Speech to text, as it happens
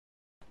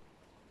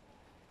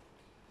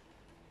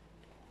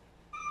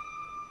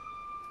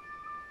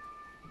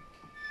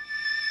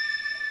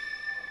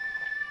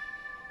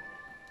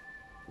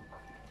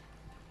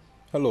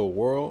Hello,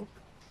 world,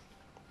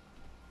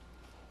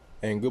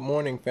 and good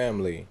morning,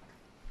 family.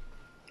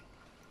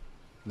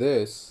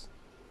 This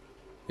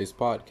is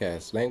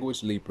Podcast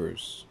Language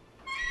Leapers,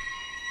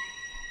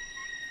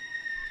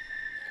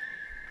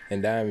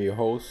 and I am your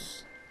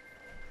host,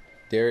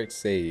 Derek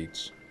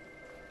Sage.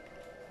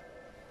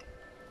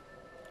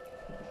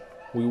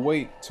 We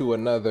wait to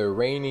another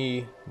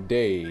rainy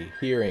day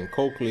here in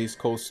Coclés,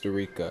 Costa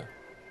Rica.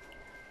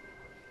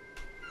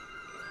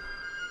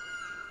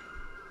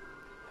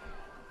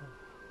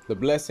 The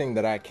blessing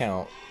that I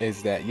count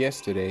is that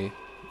yesterday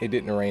it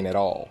didn't rain at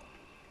all.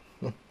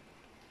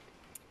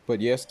 But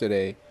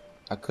yesterday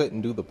I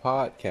couldn't do the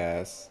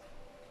podcast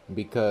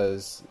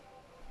because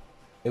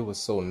it was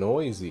so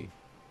noisy.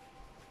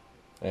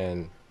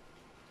 And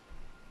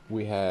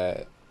we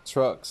had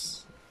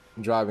trucks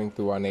driving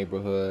through our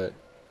neighborhood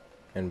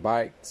and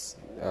bikes,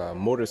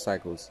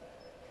 motorcycles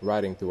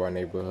riding through our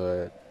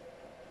neighborhood.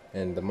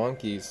 And the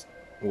monkeys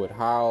would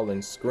howl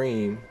and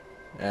scream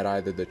at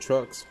either the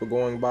trucks for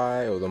going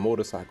by or the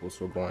motorcycles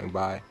for going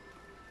by.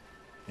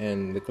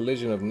 And the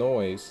collision of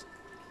noise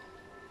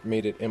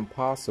made it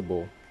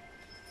impossible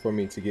for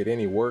me to get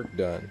any work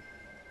done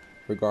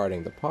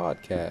regarding the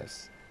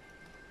podcast.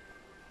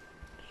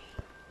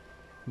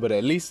 But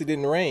at least it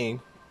didn't rain.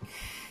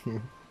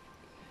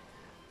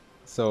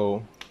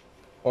 So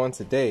on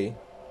today,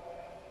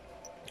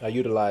 I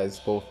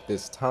utilized both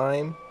this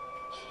time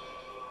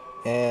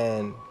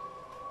and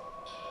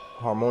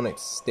harmonic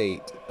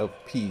state of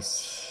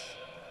peace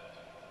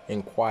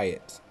and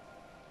quiet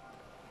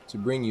to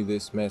bring you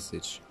this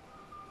message.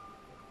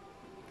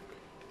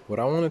 What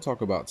I want to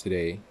talk about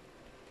today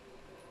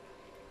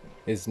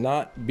is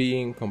not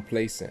being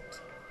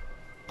complacent.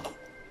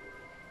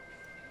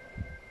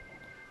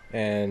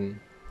 And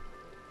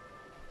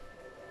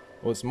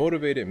what's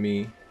motivated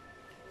me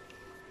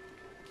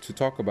to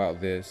talk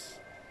about this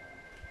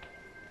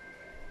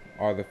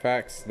are the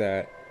facts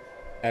that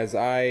as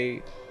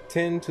I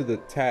tend to the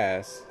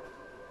task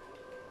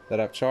that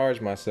I've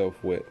charged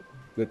myself with,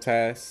 the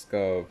task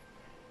of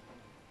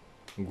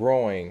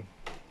growing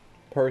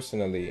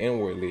personally,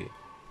 inwardly,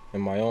 in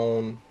my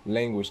own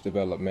language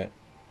development,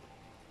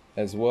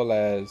 as well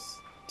as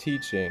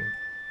teaching,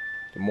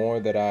 the more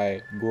that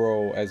I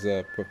grow as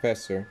a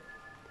professor,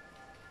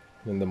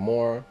 and the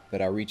more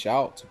that I reach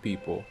out to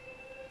people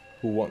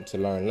who want to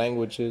learn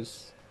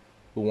languages,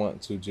 who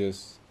want to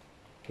just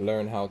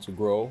learn how to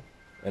grow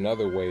in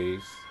other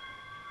ways,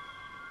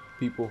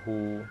 people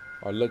who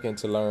are looking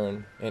to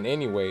learn in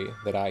any way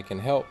that I can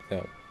help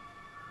them.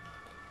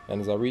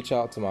 And as I reach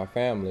out to my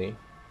family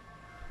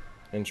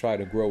and try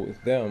to grow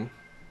with them,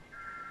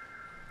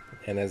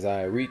 and as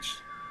I reach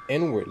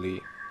inwardly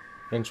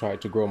and try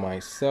to grow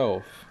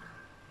myself,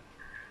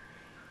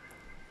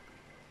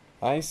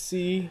 I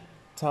see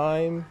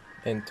time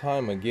and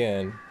time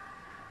again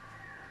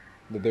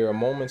that there are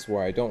moments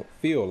where I don't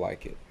feel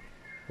like it,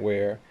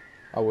 where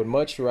I would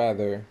much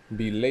rather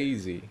be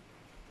lazy,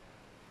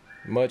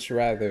 much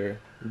rather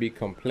be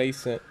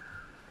complacent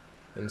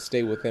and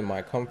stay within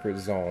my comfort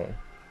zone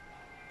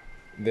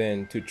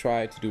than to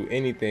try to do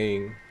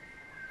anything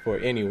for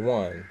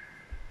anyone,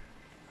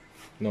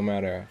 no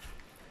matter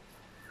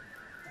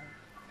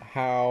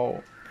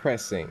how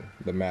pressing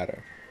the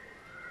matter.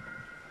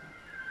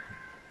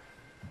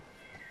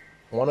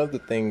 One of the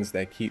things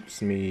that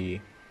keeps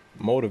me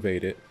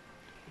motivated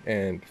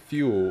and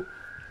fueled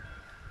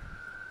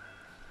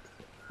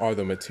are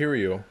the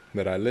material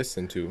that I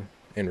listen to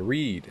and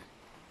read.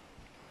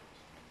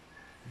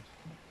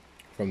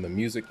 From the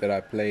music that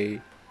I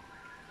play,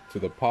 to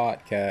the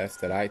podcast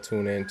that I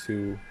tune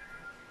into,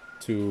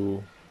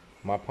 to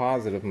my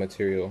positive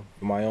material,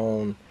 my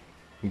own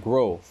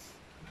growth,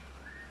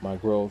 my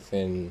growth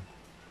in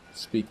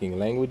speaking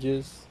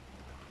languages,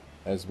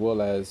 as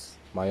well as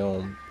my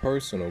own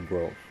personal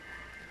growth.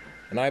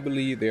 And I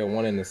believe they are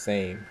one and the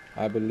same.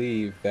 I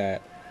believe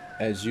that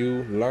as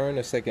you learn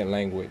a second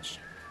language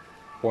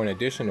or an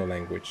additional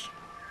language,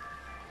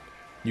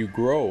 you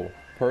grow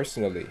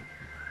personally.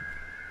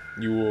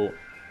 You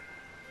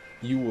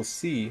will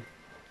see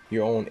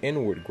your own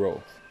inward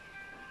growth,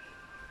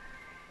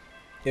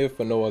 if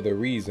for no other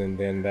reason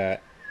than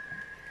that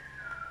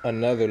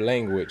another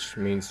language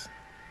means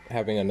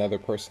having another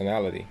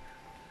personality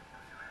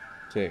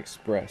to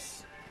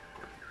express.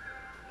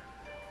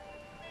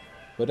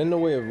 But in the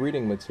way of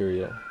reading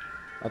material,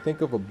 I think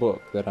of a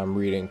book that I'm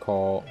reading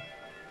called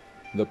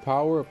The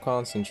Power of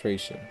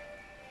Concentration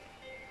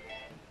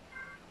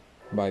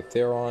by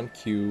Theron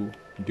Q.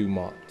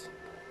 Dumont.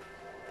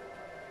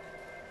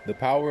 The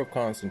Power of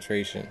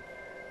Concentration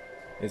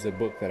is a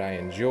book that I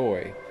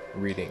enjoy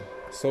reading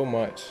so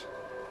much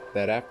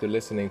that after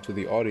listening to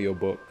the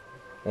audiobook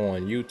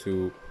on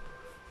YouTube,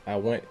 I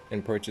went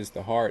and purchased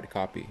the hard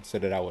copy so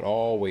that I would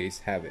always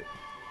have it.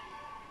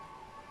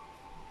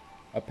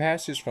 A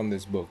passage from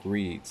this book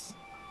reads,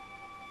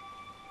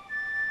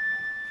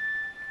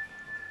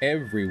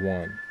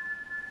 "Everyone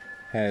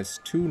has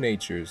two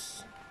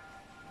natures.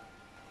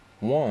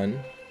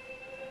 One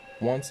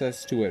wants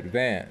us to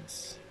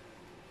advance,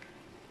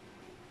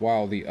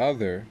 while the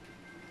other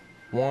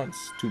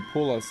wants to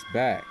pull us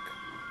back.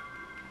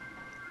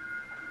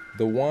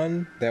 The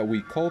one that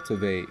we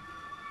cultivate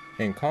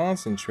and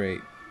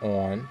concentrate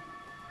on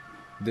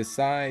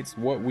decides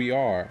what we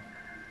are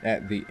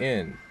at the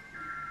end.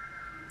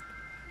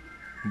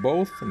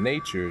 Both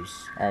natures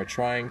are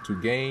trying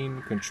to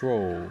gain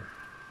control.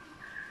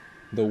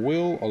 The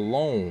will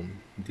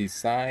alone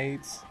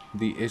decides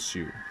the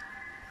issue.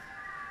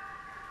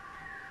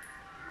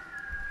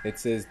 It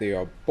says they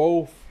are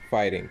both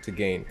fighting to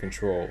gain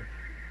control,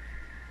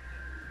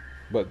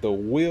 but the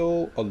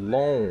will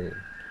alone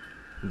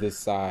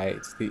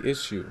decides the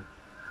issue,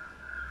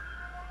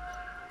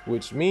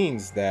 which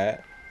means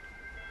that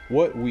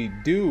what we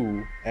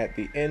do at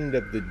the end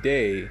of the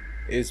day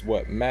is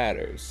what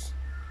matters.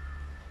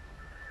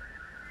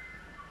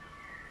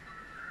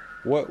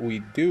 What we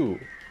do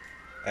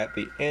at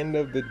the end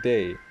of the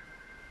day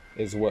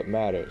is what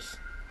matters.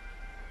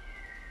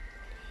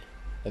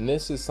 And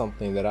this is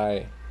something that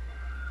I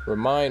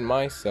remind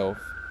myself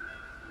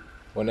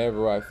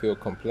whenever I feel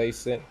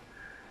complacent,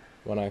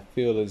 when I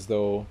feel as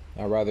though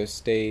I'd rather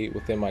stay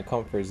within my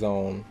comfort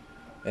zone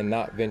and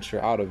not venture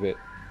out of it,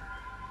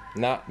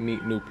 not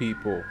meet new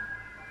people,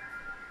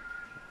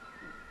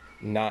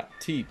 not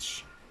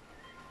teach,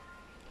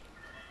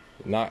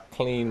 not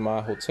clean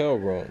my hotel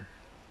room,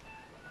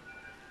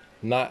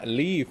 not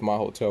leave my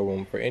hotel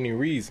room for any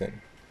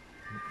reason.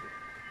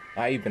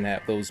 I even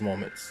have those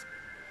moments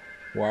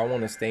where I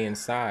want to stay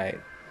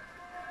inside,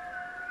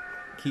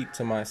 keep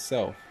to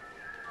myself.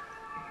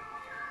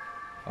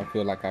 I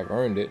feel like I've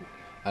earned it.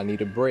 I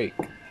need a break.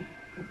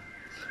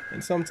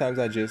 And sometimes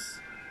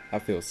I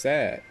feel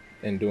sad,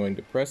 and during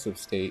depressive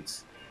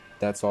states,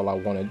 that's all I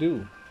want to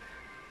do.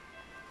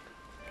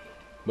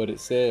 But it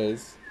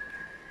says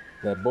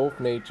that both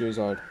natures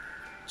are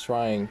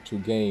trying to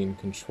gain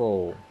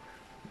control.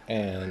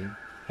 And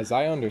as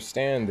I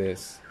understand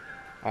this,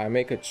 I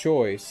make a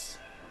choice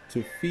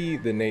to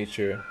feed the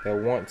nature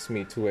that wants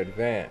me to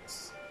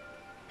advance.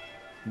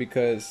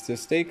 Because to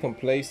stay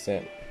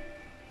complacent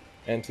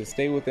and to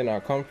stay within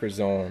our comfort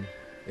zone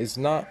is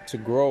not to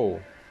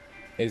grow.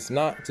 It's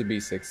not to be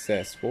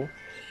successful,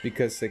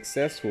 because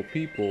successful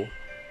people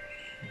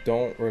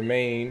don't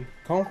remain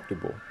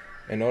comfortable.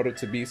 In order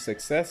to be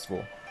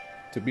successful,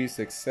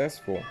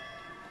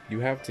 you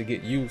have to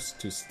get used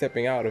to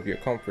stepping out of your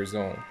comfort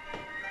zone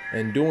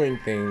and doing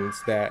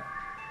things that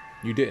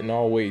you didn't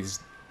always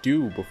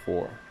do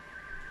before.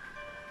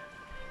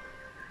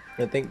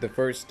 I think the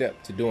first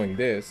step to doing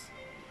this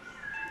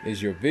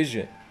is your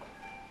vision.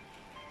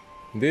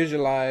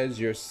 Visualize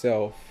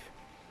yourself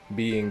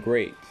being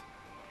great.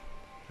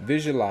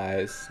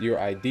 Visualize your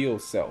ideal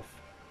self.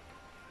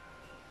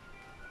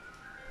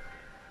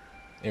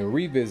 And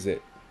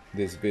revisit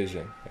this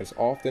vision as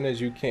often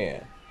as you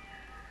can.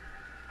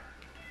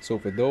 So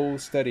for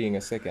those studying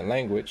a second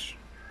language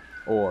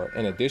or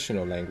an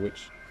additional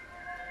language,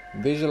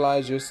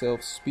 visualize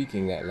yourself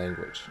speaking that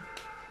language.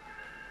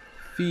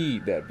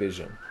 Feed that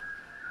vision.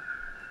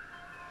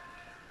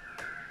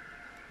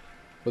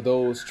 For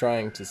those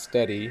trying to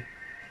study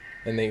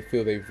and they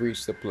feel they've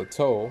reached a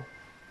plateau,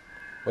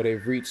 or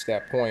they've reached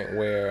that point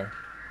where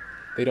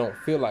they don't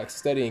feel like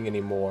studying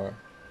anymore,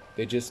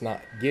 they're just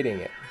not getting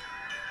it.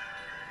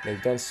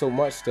 They've done so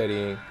much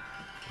studying,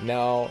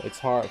 now it's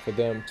hard for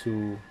them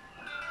to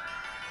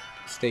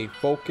stay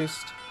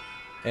focused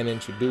and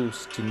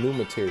introduced to new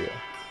material.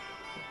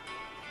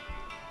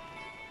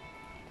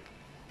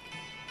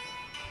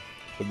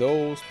 For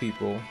those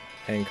people,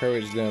 I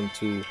encourage them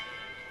to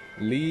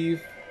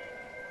leave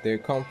their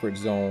comfort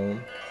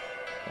zone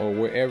or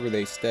wherever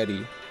they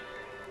study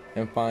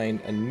and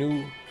find a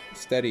new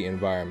study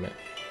environment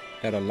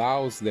that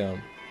allows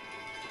them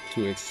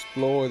to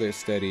explore their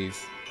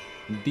studies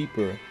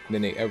deeper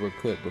than they ever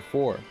could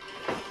before.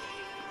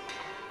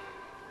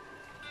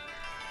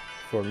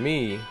 For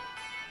me,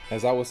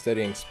 as I was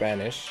studying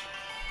Spanish,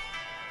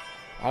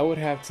 I would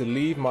have to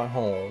leave my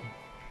home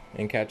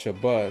and catch a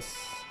bus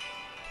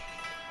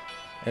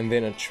and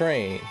then a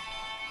train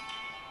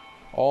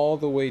all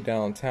the way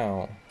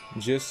downtown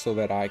just so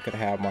that I could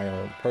have my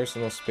own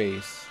personal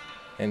space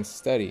and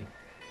study.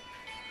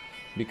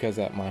 Because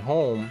at my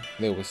home,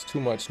 there was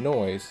too much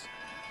noise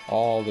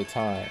all the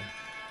time.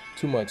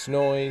 Too much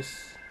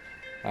noise.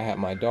 I had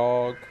my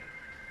dog.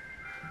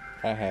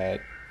 I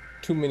had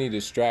too many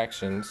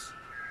distractions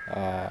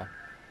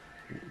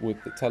with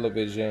the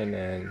television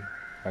and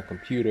my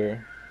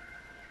computer.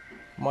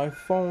 My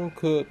phone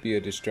could be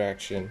a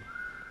distraction,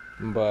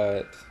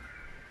 but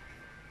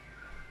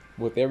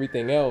with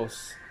everything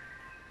else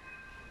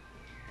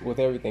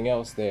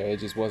there, it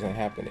just wasn't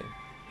happening.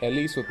 At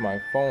least with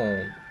my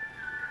phone,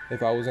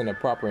 if I was in a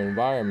proper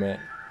environment,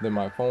 then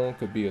my phone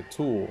could be a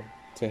tool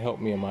to help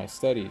me in my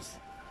studies.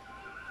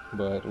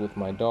 But with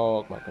my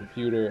dog, my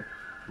computer,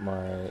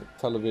 my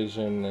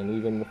television, and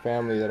even the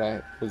family that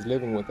I was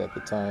living with at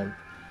the time,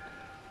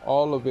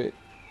 all of it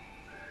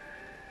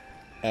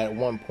at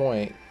one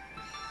point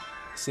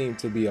seemed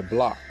to be a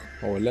block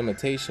or a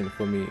limitation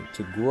for me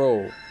to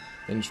grow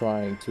in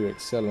trying to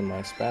excel in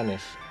my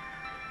Spanish.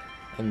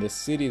 And the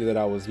city that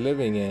I was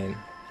living in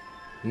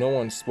no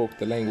one spoke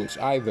the language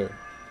either.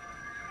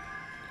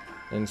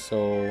 And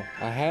so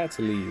I had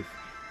to leave.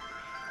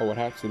 I would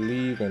have to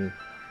leave and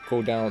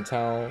go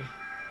downtown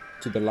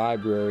to the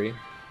library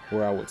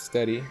where I would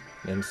study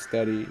and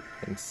study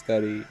and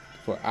study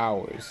for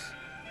hours.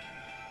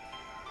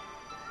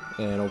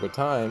 And over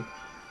time,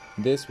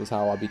 this was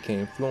how I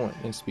became fluent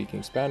in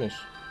speaking Spanish.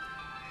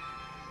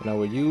 And I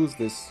would use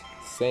this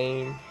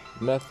same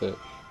method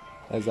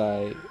as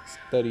I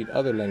studied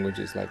other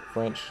languages like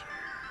French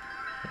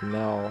and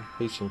now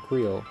Haitian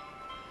Creole.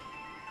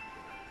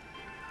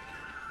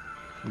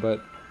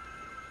 But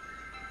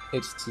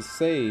it's to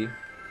say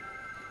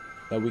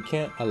that we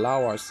can't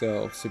allow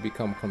ourselves to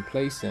become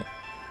complacent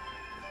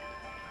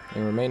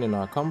and remain in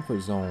our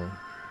comfort zone.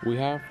 We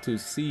have to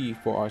see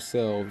for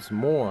ourselves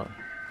more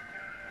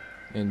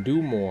and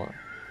do more.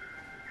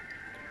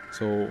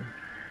 So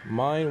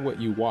mind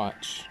what you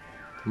watch,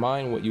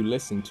 mind what you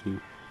listen to,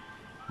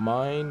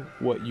 mind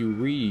what you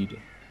read,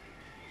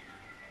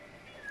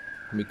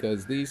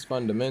 because these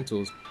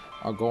fundamentals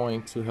are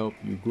going to help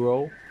you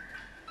grow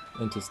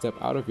and to step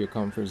out of your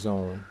comfort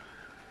zone.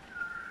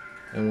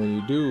 And when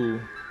you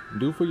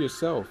do for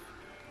yourself.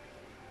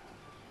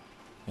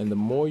 And the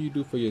more you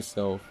do for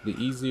yourself, the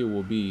easier it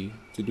will be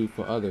to do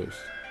for others.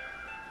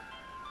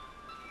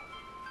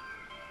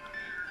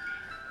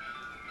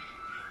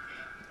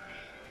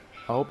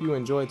 I hope you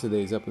enjoyed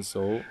today's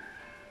episode.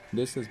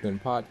 This has been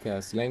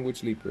Podcast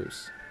Language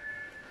Leapers.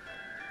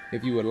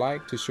 If you would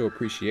like to show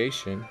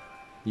appreciation,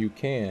 you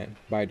can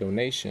by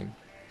donation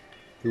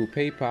through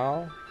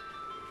PayPal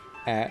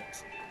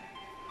at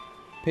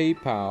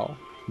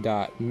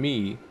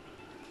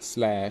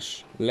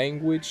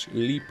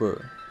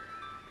paypal.me/languageleaper.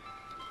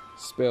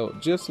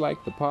 Spelled just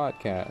like the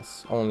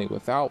podcast, only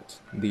without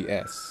the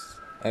S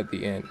at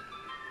the end.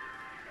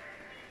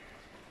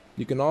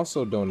 You can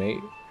also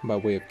donate by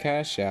way of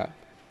Cash App,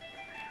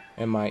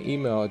 and my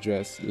email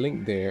address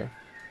linked there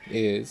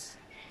is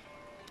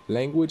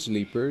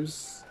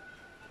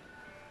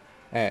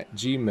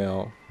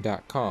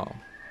languageleapers@gmail.com.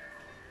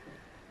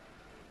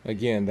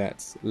 Again,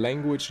 that's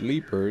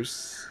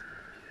languageleapers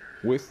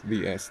with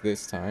the S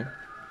this time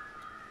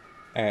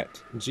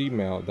at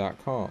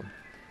gmail.com.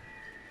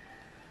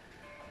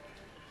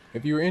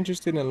 If you're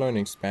interested in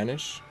learning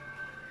Spanish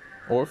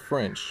or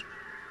French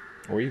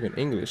or even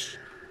English,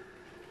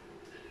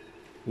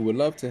 we would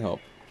love to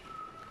help.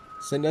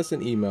 Send us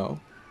an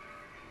email,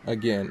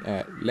 again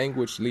at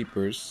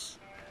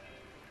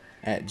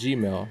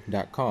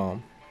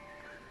languageleapers@gmail.com,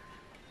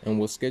 and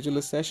we'll schedule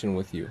a session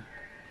with you.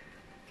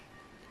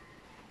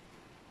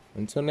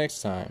 Until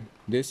next time,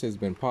 this has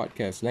been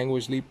Podcast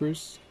Language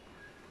Leapers,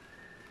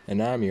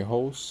 and I'm your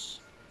host,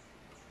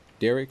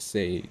 Derek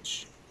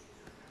Sage.